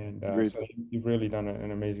 And so you've really done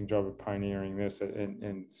an amazing job of pioneering this,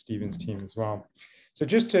 and Stephen's team as well. So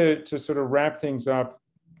just to sort of wrap things up,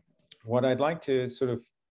 what I'd like to sort of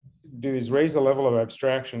do is raise the level of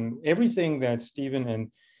abstraction. Everything that Stephen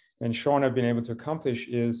and Sean have been able to accomplish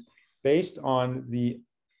is based on the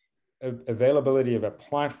availability of a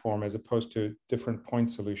platform as opposed to different point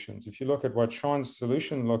solutions. If you look at what Sean's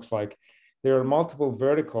solution looks like, there are multiple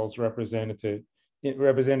verticals represented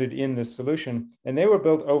in this solution, and they were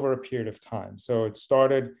built over a period of time. So it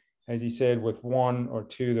started, as he said, with one or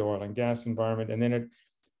two, the oil and gas environment, and then it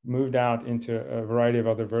moved out into a variety of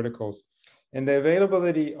other verticals. And the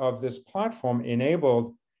availability of this platform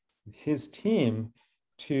enabled his team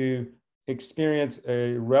to experience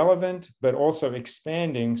a relevant but also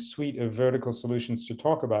expanding suite of vertical solutions to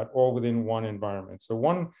talk about, all within one environment. So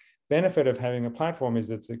one benefit of having a platform is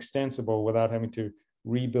it's extensible without having to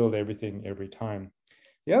rebuild everything every time.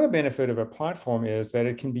 The other benefit of a platform is that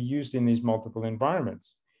it can be used in these multiple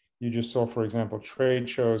environments. You just saw, for example, trade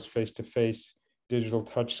shows, face-to-face, digital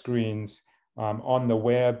touch screens, on the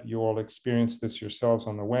web. You all experienced this yourselves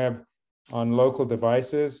on the web. On local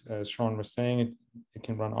devices, as Sean was saying, it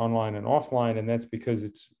can run online and offline, and that's because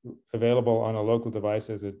it's available on a local device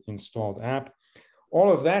as an installed app.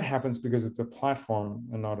 All of that happens because it's a platform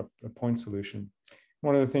and not a point solution.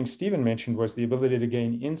 One of the things Stephen mentioned was the ability to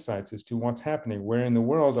gain insights as to what's happening. Where in the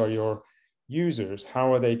world are your users?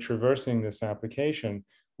 How are they traversing this application?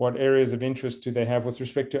 What areas of interest do they have with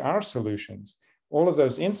respect to our solutions? All of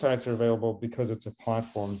those insights are available because it's a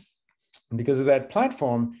platform. And because of that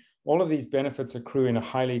platform, all of these benefits accrue in a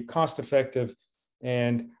highly cost-effective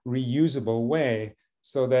and reusable way,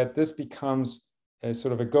 so that this becomes a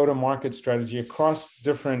sort of a go-to-market strategy across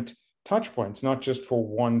different touch points, not just for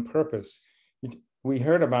one purpose. We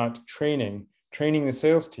heard about training the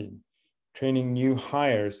sales team, training new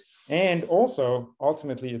hires, and also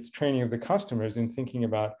ultimately it's training of the customers in thinking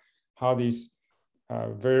about how these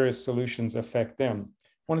various solutions affect them.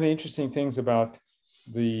 One of the interesting things about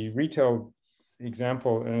the retail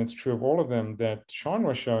example, and it's true of all of them that Sean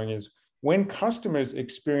was showing, is when customers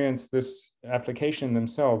experience this application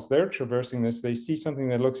themselves, they're traversing this, they see something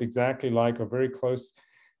that looks exactly like or very close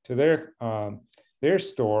to their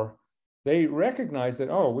store, they recognize that,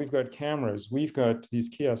 oh, we've got cameras, we've got these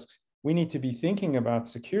kiosks, we need to be thinking about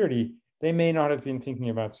security. They may not have been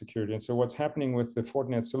thinking about security. And so what's happening with the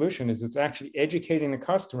Fortinet solution is it's actually educating the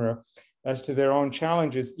customer as to their own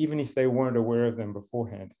challenges, even if they weren't aware of them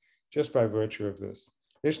beforehand, just by virtue of this.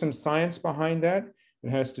 There's some science behind that.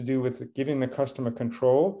 It has to do with giving the customer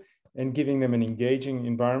control and giving them an engaging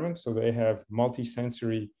environment so they have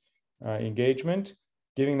multi-sensory engagement,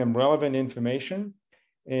 giving them relevant information.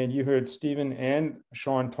 And you heard Stephen and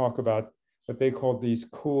Sean talk about what they call these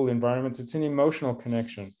cool environments. It's an emotional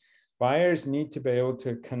connection. Buyers need to be able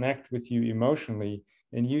to connect with you emotionally,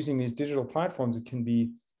 and using these digital platforms, it can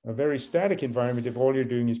be a very static environment if all you're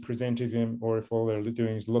doing is presenting them, or if all they're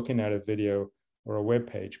doing is looking at a video or a web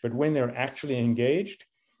page. But when they're actually engaged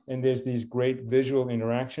and there's these great visual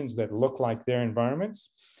interactions that look like their environments,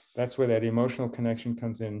 that's where that emotional connection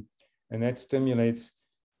comes in. And that stimulates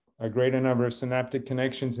a greater number of synaptic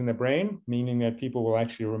connections in the brain, meaning that people will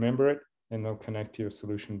actually remember it and they'll connect to your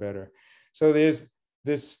solution better. So there's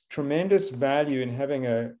this tremendous value in having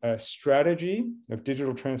a strategy of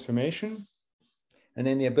digital transformation, and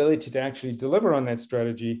then the ability to actually deliver on that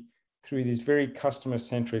strategy through these very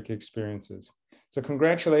customer-centric experiences. So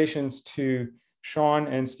congratulations to Sean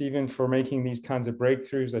and Stephen for making these kinds of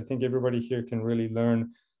breakthroughs. I think everybody here can really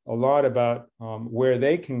learn a lot about where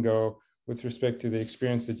they can go with respect to the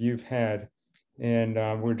experience that you've had. And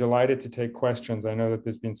we're delighted to take questions. I know that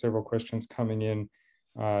there's been several questions coming in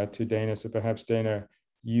to Dana. So perhaps Dana,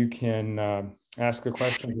 you can ask the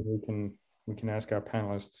questions and we can ask our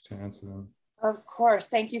panelists to answer them. Of course.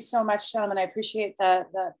 Thank you so much, gentlemen. I appreciate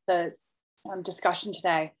the discussion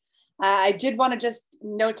today. I did want to just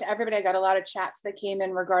note to everybody, I got a lot of chats that came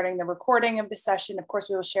in regarding the recording of the session. Of course,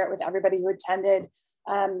 we will share it with everybody who attended.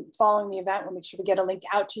 Following the event, we'll make sure to get a link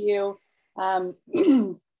out to you. One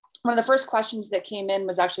of the first questions that came in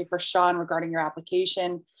was actually for Sean regarding your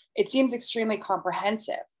application. It seems extremely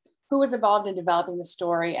comprehensive. Who was involved in developing the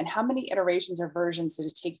story, and how many iterations or versions did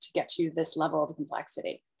it take to get to this level of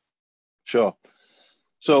complexity? Sure.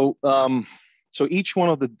 So, so each one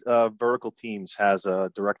of the vertical teams has a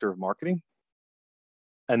director of marketing,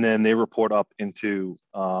 and then they report up into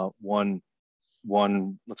one,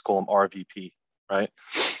 let's call them RVP, right?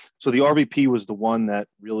 So the RVP was the one that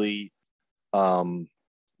really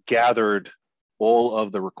gathered all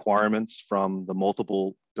of the requirements from the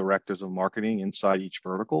multiple directors of marketing inside each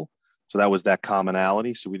vertical. So that was that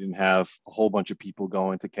commonality. So we didn't have a whole bunch of people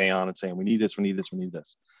going to Kaon and saying, we need this, we need this, we need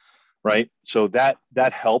this, right? So that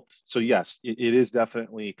helped. So yes, it is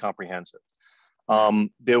definitely comprehensive.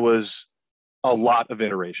 There was a lot of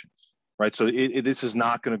iterations, right? So this is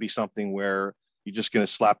not going to be something where you're just going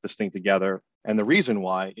to slap this thing together. And the reason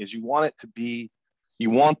why is you want it to be, you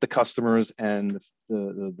want the customers and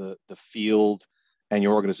the field and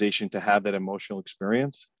your organization to have that emotional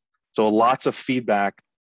experience. So lots of feedback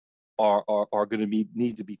are going to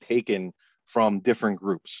need to be taken from different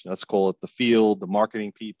groups. Let's call it the field, the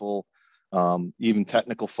marketing people, even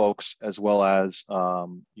technical folks, as well as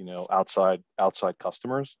outside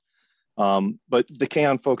customers. But the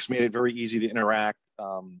Kaon folks made it very easy to interact.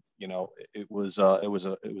 It was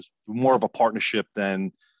more of a partnership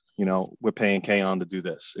than we're paying Kaon to do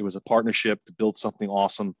this. It was a partnership to build something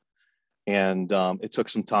awesome. And it took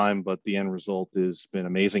some time, but the end result has been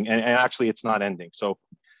amazing. And actually, it's not ending. So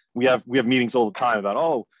we have meetings all the time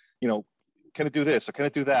about, can it do this or can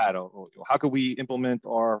it do that? Or how could we implement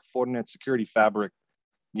our Fortinet security fabric,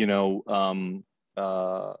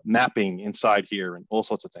 mapping inside here and all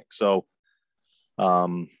sorts of things. So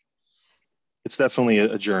it's definitely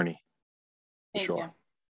a journey. Thank you.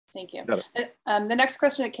 Thank you. The next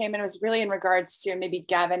question that came in was really in regards to, maybe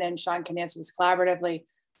Gavin and Sean can answer this collaboratively,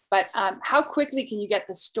 but how quickly can you get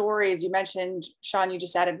the stories? You mentioned, Sean, you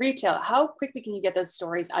just added retail. How quickly can you get those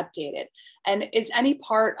stories updated? And is any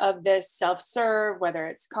part of this self-serve, whether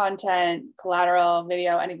it's content, collateral,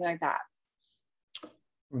 video, anything like that?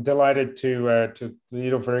 I'm delighted to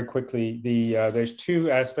lead off very quickly. There's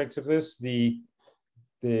two aspects of this. The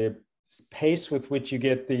pace with which you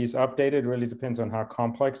get these updated really depends on how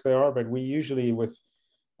complex they are, but we usually, with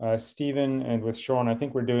Stephen and with Sean, I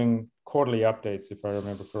think we're doing quarterly updates, if I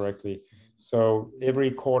remember correctly. So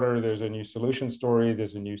every quarter there's a new solution story,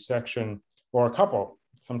 there's a new section, or a couple.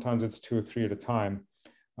 Sometimes it's 2 or 3 at a time.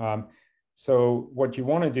 So what you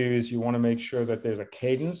want to do is you want to make sure that there's a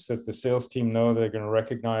cadence that the sales team know they're going to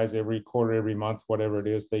recognize every quarter, every month, whatever it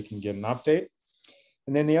is, they can get an update.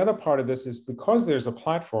 And then the other part of this is, because there's a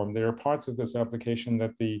platform, there are parts of this application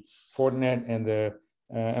that the Fortinet and the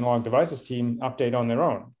Analog Devices team update on their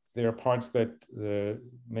own. There are parts that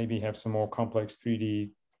maybe have some more complex 3D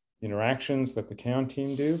interactions that the Kaon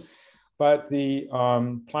team do. But the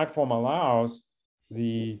platform allows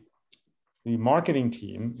the marketing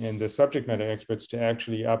team and the subject matter experts to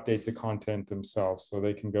actually update the content themselves. So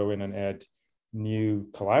they can go in and add new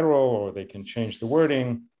collateral, or they can change the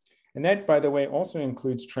wording. And that, by the way, also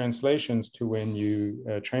includes translations to when you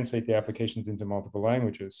translate the applications into multiple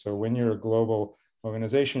languages. So when you're a global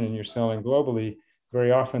organization and you're selling globally,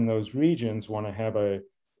 very often those regions want to have a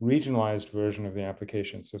regionalized version of the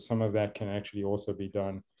application. So some of that can actually also be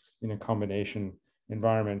done in a combination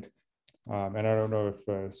environment. And I don't know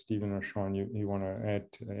if Stephen or Sean, you want to add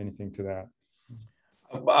anything to that.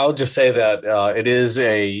 I'll just say that it is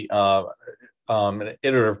an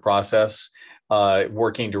iterative process,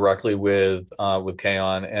 working directly with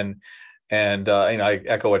Kaon, and I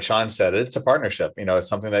echo what Sean said. It's a partnership. It's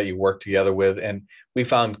something that you work together with, and we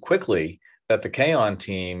found quickly that the Kaon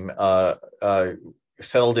team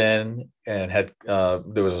settled in and had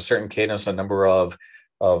there was a certain cadence, a number of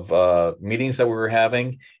meetings that we were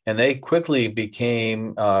having, and they quickly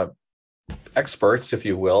became experts, if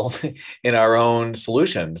you will, in our own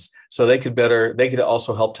solutions. So they could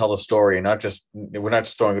also help tell the story, and we're not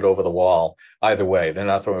just throwing it over the wall either way. They're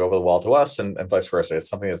not throwing it over the wall to us, and vice versa. It's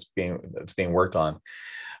something that's being worked on.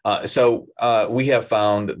 So we have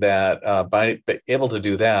found that by able to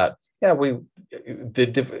do that, we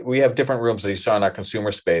have different rooms, as you saw in our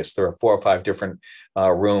consumer space. There are 4 or 5 different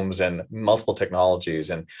rooms and multiple technologies.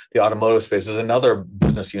 And the automotive space is another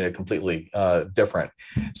business unit completely different.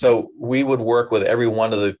 So we would work with every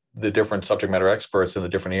one of the different subject matter experts in the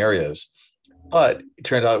different areas. But it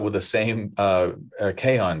turns out with the same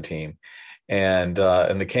Kaon team. And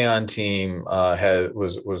the Kaon team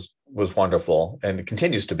was wonderful, and it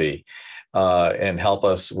continues to be, and help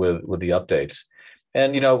us with the updates.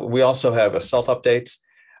 And we also have a self updates.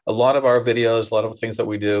 a lot of our videos, a lot of things that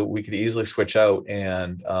we do, we could easily switch out.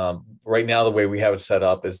 And right now, the way we have it set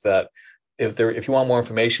up is that if you want more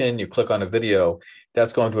information, you click on a video,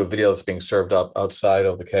 that's going to a video that's being served up outside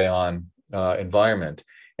of the K-On environment.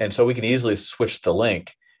 And so we can easily switch the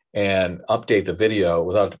link and update the video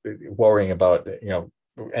without worrying about,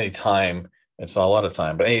 any time. It's not a lot of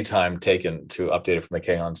time, but any time taken to update it from the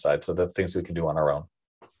K-On side. So the things we can do on our own.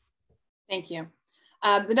 Thank you.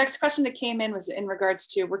 The next question that came in was in regards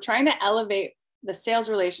to, we're trying to elevate the sales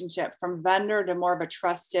relationship from vendor to more of a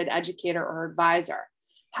trusted educator or advisor.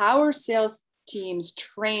 How are sales teams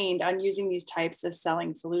trained on using these types of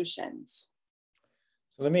selling solutions?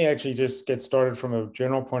 So let me actually just get started from a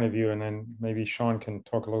general point of view, and then maybe Sean can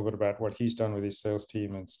talk a little bit about what he's done with his sales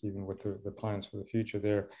team, and Stephen with the plans for the future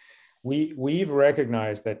there. We've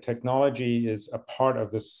recognized that technology is a part of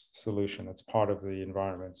this solution. It's part of the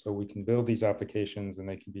environment. So we can build these applications and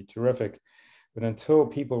they can be terrific. But until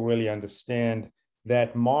people really understand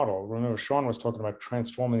that model, remember Sean was talking about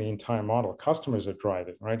transforming the entire model. Customers are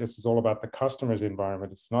driving, right? This is all about the customer's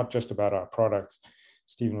environment. It's not just about our products.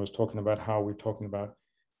 Stephen was talking about how we're talking about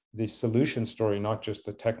the solution story, not just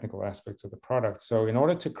the technical aspects of the product. So in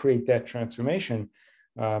order to create that transformation,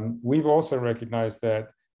 we've also recognized that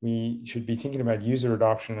we should be thinking about user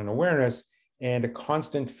adoption and awareness and a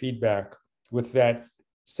constant feedback with that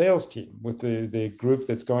sales team, with the group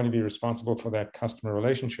that's going to be responsible for that customer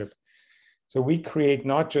relationship. So we create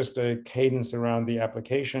not just a cadence around the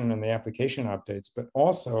application and the application updates, but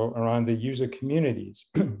also around the user communities,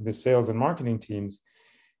 the sales and marketing teams.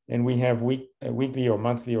 And we have weekly or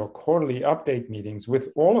monthly or quarterly update meetings with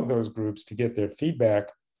all of those groups to get their feedback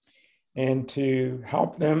and to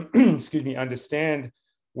help them, understand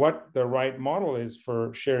what the right model is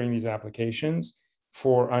for sharing these applications,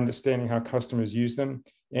 for understanding how customers use them,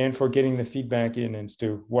 and for getting the feedback in as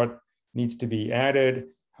to what needs to be added,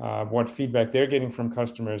 what feedback they're getting from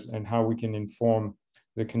customers, and how we can inform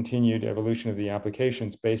the continued evolution of the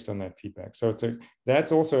applications based on that feedback. So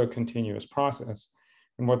that's also a continuous process.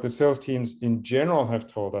 And what the sales teams in general have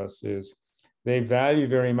told us is they value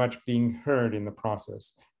very much being heard in the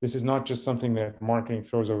process. This is not just something that marketing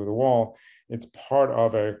throws over the wall. It's part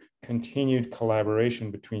of a continued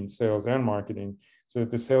collaboration between sales and marketing so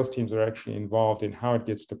that the sales teams are actually involved in how it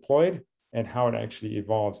gets deployed and how it actually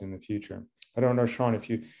evolves in the future. I don't know, Sean, if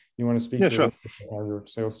you want to speak to sure. how your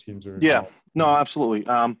sales teams are involved. Yeah, no, absolutely.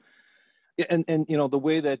 And the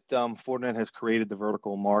way that Fortinet has created the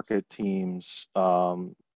vertical market teams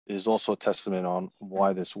is also a testament on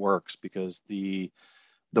why this works, because the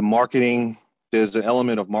marketing, there's an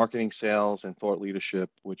element of marketing, sales, and thought leadership,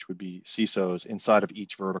 which would be CISOs inside of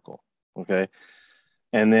each vertical. Okay.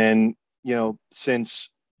 And then, since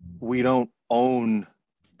we don't own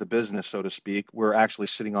the business, so to speak, we're actually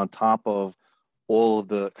sitting on top of all of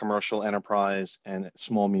the commercial enterprise and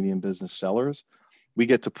small, medium business sellers. We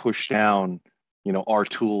get to push down, our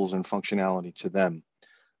tools and functionality to them.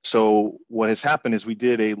 So what has happened is we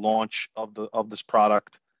did a launch of this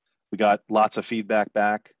product. We got lots of feedback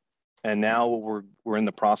back. And now what we're in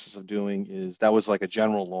the process of doing is, that was like a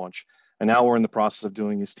general launch. And now we're in the process of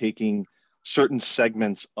doing is taking certain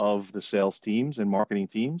segments of the sales teams and marketing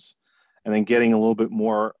teams, and then getting a little bit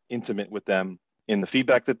more intimate with them in the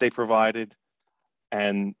feedback that they provided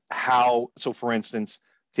and how, so for instance,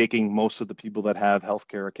 taking most of the people that have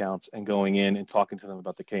healthcare accounts and going in and talking to them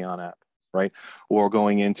about the K-On app, right? Or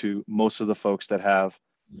going into most of the folks that have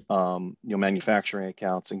manufacturing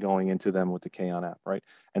accounts and going into them with the K-On app, right?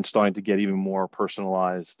 And starting to get even more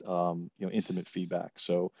personalized, intimate feedback.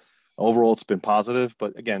 So overall, it's been positive,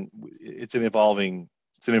 but again, it's an evolving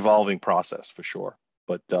process for sure.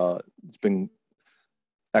 But it's been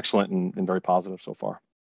excellent and very positive so far.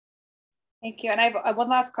 Thank you. And I have one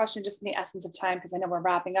last question, just in the essence of time, because I know we're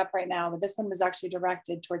wrapping up right now, but this one was actually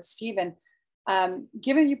directed towards Stephen.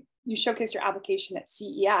 Given you showcased your application at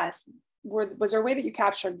CES, was there a way that you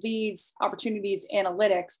captured leads, opportunities,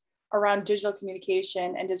 analytics around digital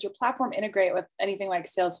communication? And does your platform integrate with anything like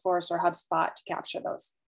Salesforce or HubSpot to capture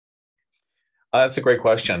those? That's a great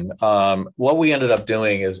question. What we ended up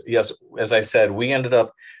doing is, yes, as I said, we ended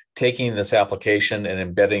up taking this application and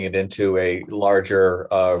embedding it into a larger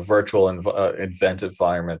virtual event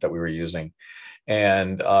environment that we were using.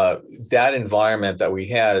 And that environment that we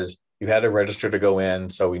had is, you had to register to go in,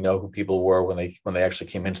 so we know who people were when they actually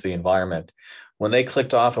came into the environment. When they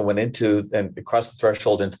clicked off and went into and across the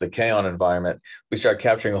threshold into the K-On environment, we started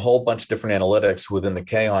capturing a whole bunch of different analytics within the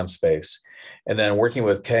K-On space. And then working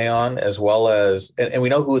with K-On as well as, and we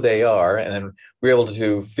know who they are, and then we're able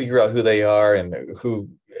to figure out who they are and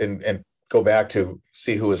go back to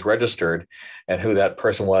see who was registered and who that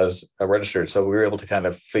person was registered. So we were able to kind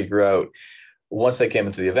of figure out, once they came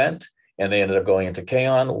into the event and they ended up going into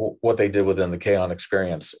K-On, what they did within the K-On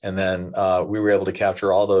experience. And then we were able to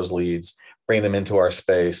capture all those leads, bring them into our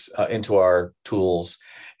space, into our tools.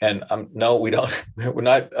 And no, we don't. We're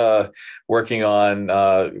not working on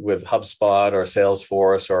with HubSpot or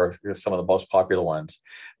Salesforce or some of the most popular ones.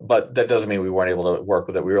 But that doesn't mean we weren't able to work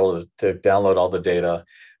with it. We were able to download all the data,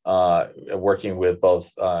 working with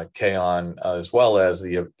both K-On as well as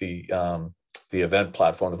the event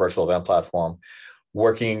platform, the virtual event platform.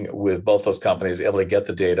 Working with both those companies, able to get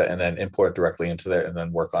the data and then import it directly into there, and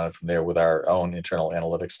then work on it from there with our own internal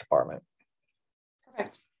analytics department.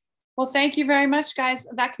 Perfect. Well, thank you very much, guys.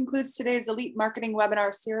 That concludes today's Elite Marketing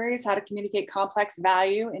Webinar Series, How to Communicate Complex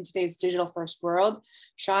Value in Today's Digital First World.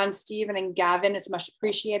 Sean, Stephen, and Gavin, it's much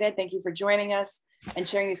appreciated. Thank you for joining us and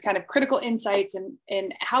sharing these kind of critical insights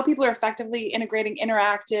in how people are effectively integrating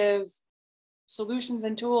interactive solutions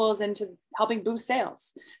and tools into helping boost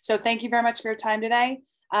sales. So thank you very much for your time today.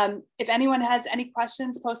 If anyone has any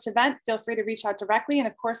questions post-event, feel free to reach out directly. And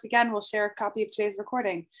of course, again, we'll share a copy of today's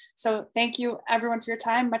recording. So thank you everyone for your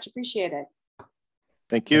time. Much appreciated.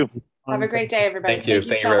 Thank you. Have a great day, everybody. Thank you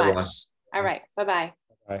so everyone. much. All right. Bye-bye.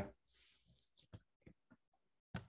 Bye.